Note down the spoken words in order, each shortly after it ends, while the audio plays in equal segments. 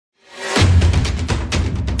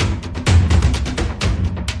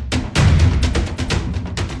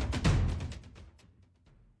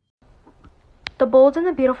The Bold and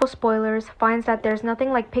the Beautiful Spoilers finds that there's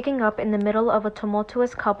nothing like picking up in the middle of a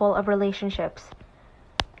tumultuous couple of relationships.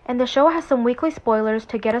 And the show has some weekly spoilers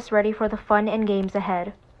to get us ready for the fun and games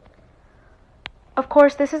ahead. Of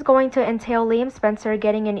course, this is going to entail Liam Spencer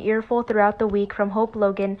getting an earful throughout the week from Hope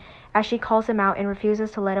Logan as she calls him out and refuses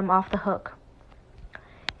to let him off the hook.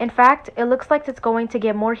 In fact, it looks like it's going to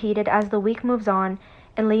get more heated as the week moves on,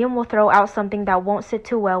 and Liam will throw out something that won't sit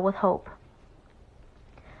too well with Hope.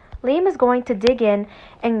 Liam is going to dig in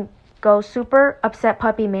and go super upset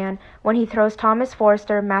puppy man when he throws Thomas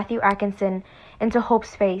Forrester, Matthew Atkinson, into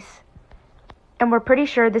Hope's face. And we're pretty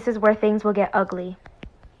sure this is where things will get ugly.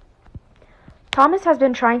 Thomas has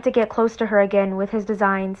been trying to get close to her again with his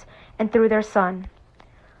designs and through their son,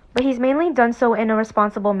 but he's mainly done so in a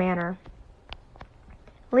responsible manner.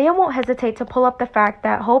 Liam won't hesitate to pull up the fact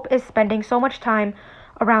that Hope is spending so much time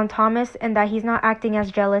around Thomas and that he's not acting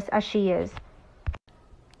as jealous as she is.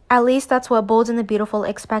 At least that's what Bold and the Beautiful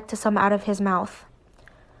expect to come out of his mouth.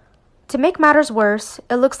 To make matters worse,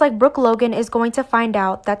 it looks like Brooke Logan is going to find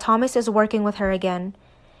out that Thomas is working with her again,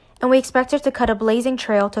 and we expect her to cut a blazing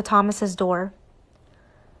trail to Thomas's door.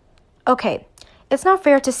 Okay, it's not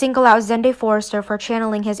fair to single out Zende Forrester for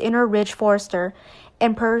channeling his inner Ridge Forrester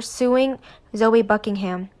and pursuing Zoe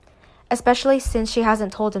Buckingham, especially since she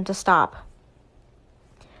hasn't told him to stop.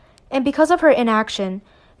 And because of her inaction,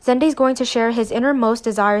 Zende's going to share his innermost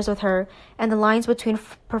desires with her, and the lines between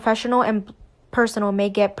professional and personal may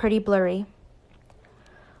get pretty blurry.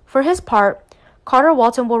 For his part, Carter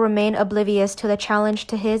Walton will remain oblivious to the challenge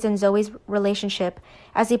to his and Zoe's relationship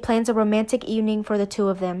as he plans a romantic evening for the two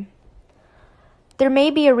of them. There may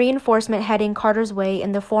be a reinforcement heading Carter's way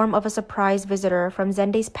in the form of a surprise visitor from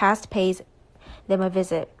Zende's past pays them a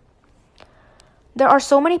visit. There are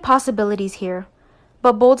so many possibilities here,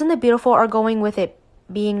 but Bold and the Beautiful are going with it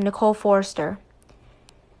being Nicole Forrester.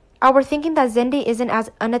 We're thinking that Zende isn't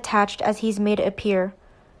as unattached as he's made it appear,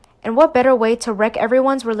 and what better way to wreck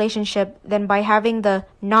everyone's relationship than by having the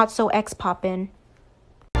not-so-ex pop in?